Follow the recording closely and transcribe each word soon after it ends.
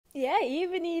aí,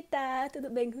 bonita? Tudo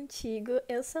bem contigo?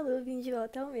 Eu sou a Lu, vim de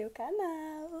volta ao meu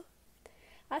canal.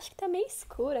 Acho que tá meio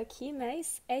escuro aqui,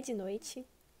 mas é de noite.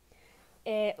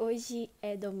 Hoje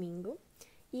é domingo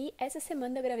e essa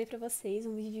semana eu gravei pra vocês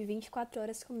um vídeo de 24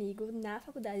 horas comigo na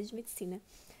faculdade de medicina.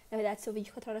 Na verdade, são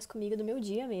 24 horas comigo do meu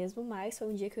dia mesmo, mas foi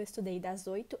um dia que eu estudei das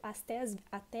 8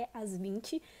 até as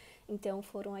 20. Então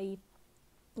foram aí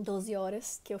 12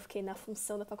 horas que eu fiquei na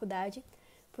função da faculdade,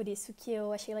 por isso que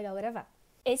eu achei legal gravar.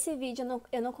 Esse vídeo,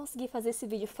 eu não consegui fazer esse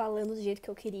vídeo falando do jeito que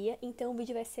eu queria, então o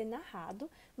vídeo vai ser narrado,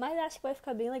 mas acho que vai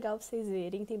ficar bem legal pra vocês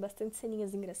verem. Tem bastante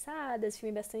ceninhas engraçadas,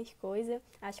 filme bastante coisa,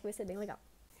 acho que vai ser bem legal.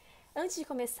 Antes de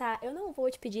começar, eu não vou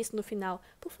te pedir isso no final.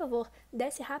 Por favor,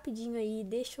 desce rapidinho aí,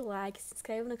 deixa o like, se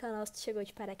inscreve no canal se tu chegou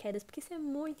de paraquedas, porque isso é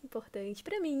muito importante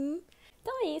pra mim.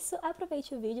 Então é isso,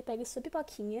 aproveite o vídeo, pegue sua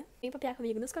pipoquinha, vem papiar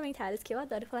comigo nos comentários, que eu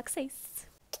adoro falar com vocês.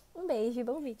 Um beijo e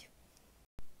bom vídeo.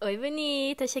 Oi,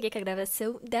 bonita! Cheguei com a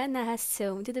gravação da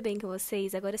narração. Tudo bem com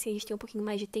vocês? Agora sim a gente tem um pouquinho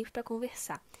mais de tempo pra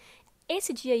conversar.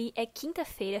 Esse dia aí é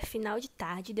quinta-feira, final de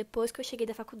tarde, depois que eu cheguei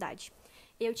da faculdade.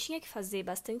 Eu tinha que fazer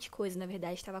bastante coisa, na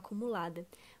verdade, estava acumulada.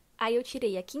 Aí eu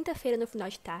tirei a quinta-feira no final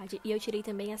de tarde e eu tirei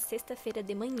também a sexta-feira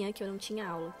de manhã, que eu não tinha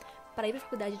aula, para ir pra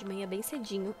faculdade de manhã bem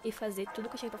cedinho e fazer tudo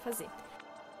que eu tinha pra fazer.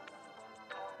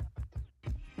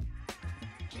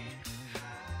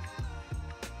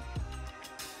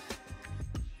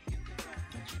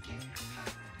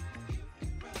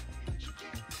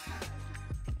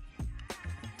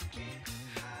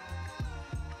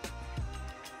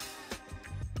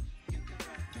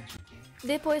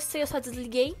 Depois eu só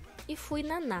desliguei e fui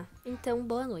naná. Então,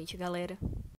 boa noite, galera.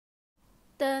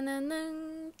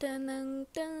 Tananã, tanan,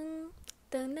 tan,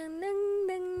 tananã,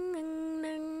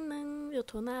 nananã. Eu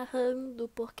tô narrando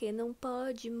porque não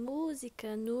pode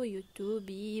música no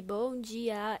YouTube. Bom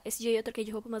dia. Esse dia eu troquei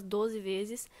de roupa umas 12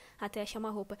 vezes até achar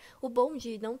uma roupa. O bom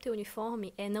de não ter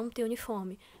uniforme é não ter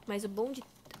uniforme. Mas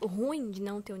o ruim de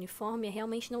não ter uniforme é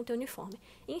realmente não ter uniforme.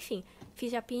 Enfim, fiz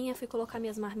japinha, fui colocar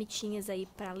minhas marmitinhas aí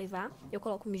pra levar. Eu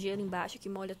coloco um gelo embaixo que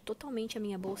molha totalmente a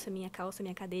minha bolsa, minha calça,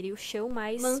 minha cadeira e o chão,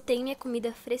 mas mantém minha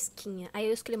comida fresquinha. Aí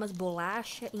eu escolhi umas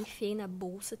bolachas, enfiei na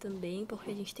bolsa também, porque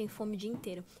a gente tem fome o dia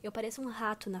inteiro. Eu pareço um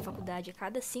rato na faculdade. A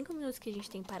cada 5 minutos que a gente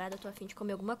tem parada, eu tô a fim de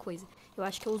comer alguma coisa. Eu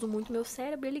acho que eu uso muito meu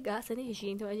cérebro e ele gasta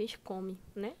energia, então a gente come,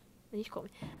 né? A gente come.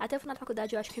 Até o final da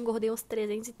faculdade eu acho que eu engordei uns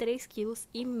 303,5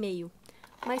 kg.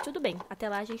 Mas tudo bem, até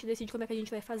lá a gente decide como é que a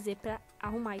gente vai fazer pra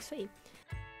arrumar isso aí.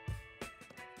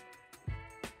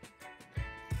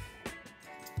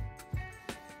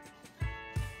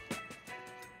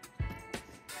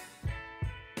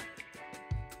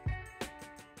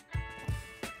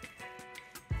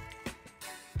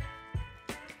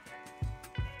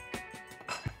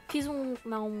 Fiz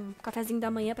um cafezinho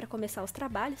da manhã pra começar os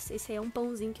trabalhos. Esse aí é um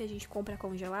pãozinho que a gente compra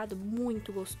congelado,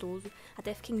 muito gostoso.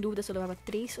 Até fiquei em dúvida se eu levava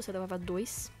 3 ou se eu levava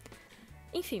 2.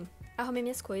 Enfim, arrumei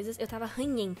minhas coisas. Eu tava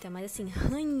ranhenta, mas assim,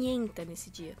 ranhenta nesse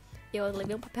dia. Eu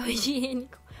levei um papel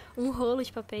higiênico, um rolo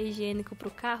de papel higiênico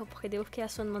pro carro, porque daí eu fiquei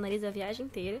assoando meu nariz a viagem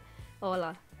inteira. Olha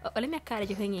lá, olha a minha cara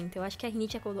de ranhenta. Eu acho que a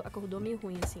rinite acordou meio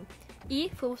ruim, assim. E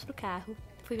fomos pro carro,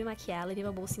 fui me maquiar, levei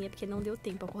uma bolsinha porque não deu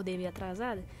tempo, eu acordei meio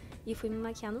atrasada. E fui me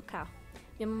maquiar no carro.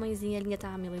 Minha mamãezinha linda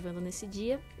tava me levando nesse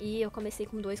dia e eu comecei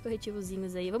com 2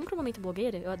 corretivozinhos aí. Vamos pro momento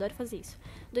blogueira? Eu adoro fazer isso.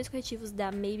 2 corretivos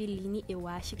da Maybelline, eu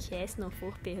acho que é, se não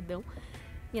for, perdão.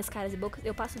 Minhas caras e bocas,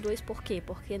 eu passo 2 por quê?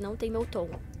 Porque não tem meu tom.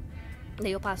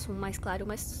 Daí eu passo um mais claro e um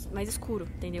mais escuro,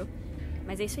 entendeu?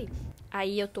 Mas é isso aí.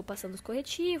 Aí eu tô passando os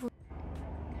corretivos.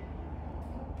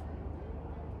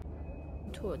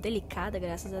 Tô delicada,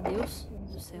 graças a Deus. Meu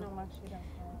Deus do céu.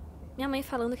 Minha mãe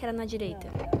falando que era na direita.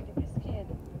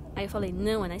 Aí eu falei,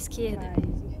 não, é na esquerda.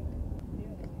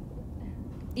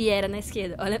 E era na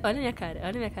esquerda. Olha a minha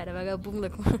cara, vagabunda.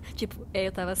 Tipo,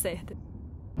 eu tava certa.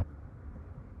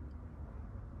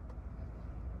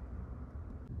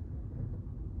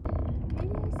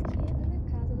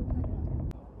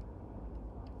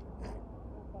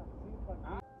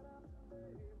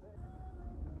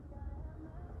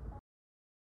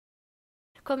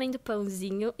 Comendo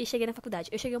pãozinho e cheguei na faculdade.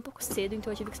 Eu cheguei um pouco cedo,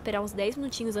 então eu tive que esperar uns 10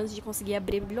 minutinhos antes de conseguir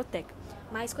abrir a biblioteca.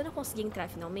 Mas quando eu consegui entrar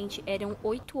finalmente, eram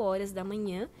 8 horas da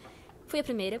manhã. Fui a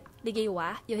primeira, liguei o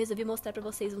ar e eu resolvi mostrar pra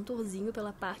vocês um tourzinho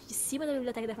pela parte de cima da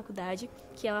biblioteca da faculdade,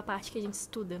 que é a parte que a gente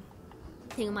estuda.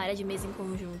 Tem uma área de mesa em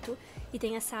conjunto e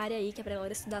tem essa área aí que é pra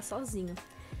galera estudar sozinho.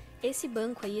 Esse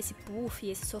banco aí, esse puff,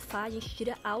 esse sofá, a gente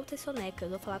tira altas sonecas,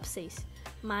 vou falar pra vocês.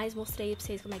 Mas mostrei pra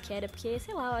vocês como é que era, porque,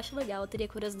 sei lá, eu acho legal, eu teria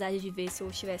curiosidade de ver se eu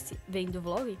estivesse vendo o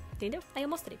vlog, entendeu? Aí eu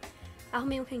mostrei.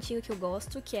 Arrumei um cantinho que eu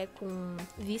gosto, que é com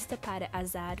vista para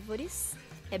as árvores.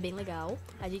 é bem legal,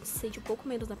 a gente se sente um pouco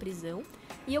menos na prisão.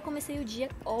 E eu comecei o dia,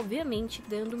 obviamente,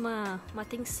 dando uma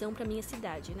atenção pra minha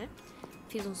cidade, né?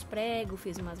 Fiz uns pregos,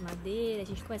 fiz umas madeiras, a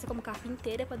gente começa como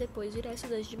carpinteira pra depois virar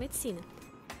estudante de medicina.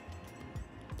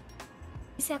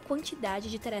 Essa é a quantidade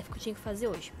de tarefa que eu tinha que fazer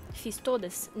hoje. Fiz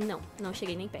todas? Não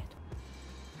cheguei nem perto.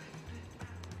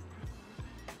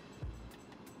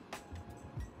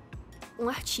 Um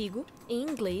artigo em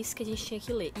inglês que a gente tinha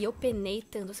que ler. E eu penei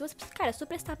tanto. Se tu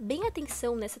prestar bem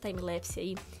atenção nessa timelapse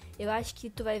aí, eu acho que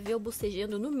tu vai ver eu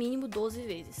bocejando no mínimo 12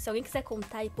 vezes. Se alguém quiser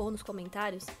contar e pôr nos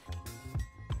comentários.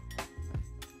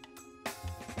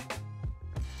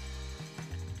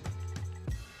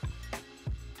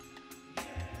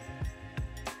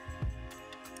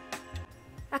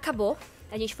 Acabou.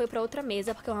 A gente foi pra outra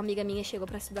mesa porque uma amiga minha chegou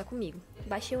pra estudar comigo.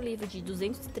 Baixei um livro de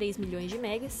 203 milhões de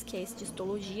megas, que é esse de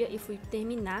histologia, e fui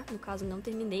terminar, no caso não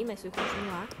terminei, mas fui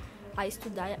continuar a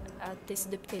estudar a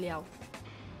tecido epitelial.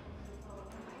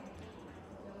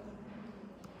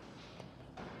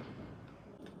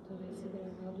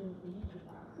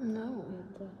 Não.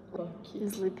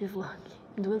 Sleep vlog.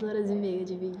 2 horas e meia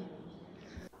de vídeo.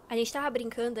 A gente tava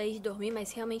brincando aí de dormir,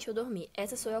 mas realmente eu dormi.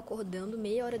 Essa sou eu acordando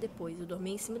meia hora depois. Eu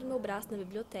dormi em cima do meu braço na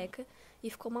biblioteca e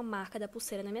ficou uma marca da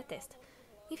pulseira na minha testa.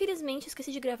 Infelizmente,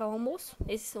 esqueci de gravar o almoço.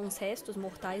 Esses são os restos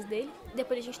mortais dele.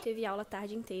 Depois a gente teve aula a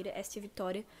tarde inteira. Essa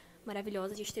vitória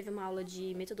maravilhosa. A gente teve uma aula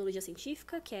de metodologia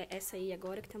científica, que é essa aí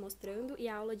agora que tá mostrando. E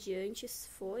a aula de antes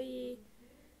foi...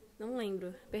 não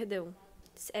lembro, perdão.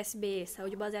 SBE,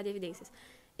 Saúde Baseada em Evidências.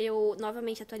 Eu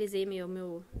novamente atualizei minha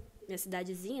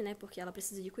cidadezinha, né, porque ela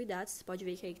precisa de cuidados. Você pode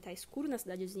ver que aí tá escuro na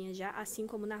cidadezinha já, assim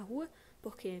como na rua,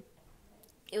 porque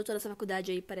eu tô nessa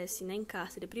faculdade aí, parece, né, em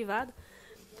cárcere privado.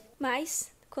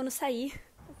 Mas, quando saí,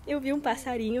 eu vi um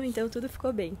passarinho, então tudo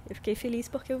ficou bem. Eu fiquei feliz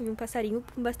porque eu vi um passarinho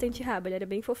com bastante rabo, ele era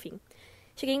bem fofinho.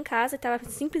 Cheguei em casa e tava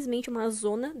simplesmente uma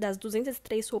zona das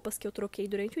 203 roupas que eu troquei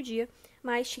durante o dia,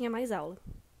 mas tinha mais aula.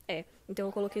 Então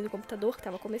eu coloquei no computador, que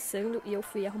tava começando, e eu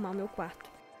fui arrumar o meu quarto.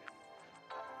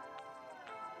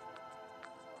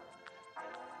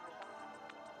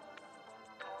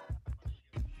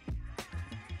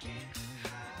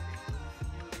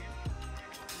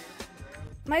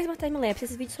 Mais uma timelapse,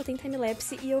 esse vídeo só tem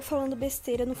timelapse e eu falando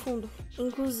besteira no fundo.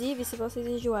 Inclusive, se vocês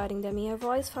enjoarem da minha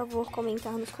voz, favor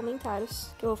comentar nos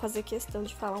comentários, que eu vou fazer questão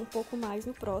de falar um pouco mais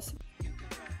no próximo.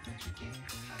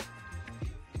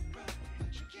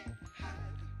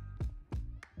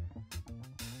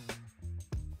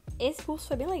 Esse curso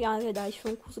foi bem legal, na verdade,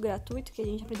 foi um curso gratuito que a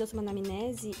gente aprendeu sobre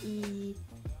anamnese e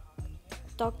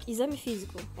exame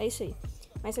físico, é isso aí.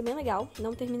 Mas foi bem legal,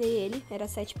 não terminei ele, era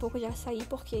 7 e pouco, já saí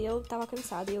porque eu tava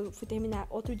cansada e eu fui terminar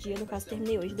outro dia, no caso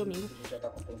terminei hoje, domingo. Já tá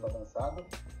com tempo avançado.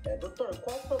 Doutor,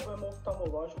 qual o problema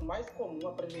oftalmológico mais comum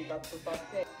apresentado por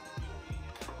pacientes?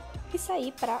 E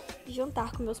saí pra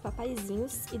jantar com meus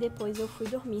papaizinhos e depois eu fui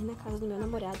dormir na casa do meu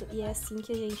namorado e é assim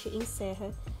que a gente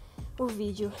encerra o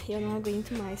vídeo. Eu não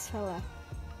aguento mais falar.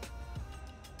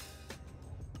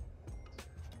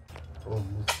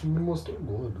 Você me mostrou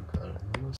gordo, cara.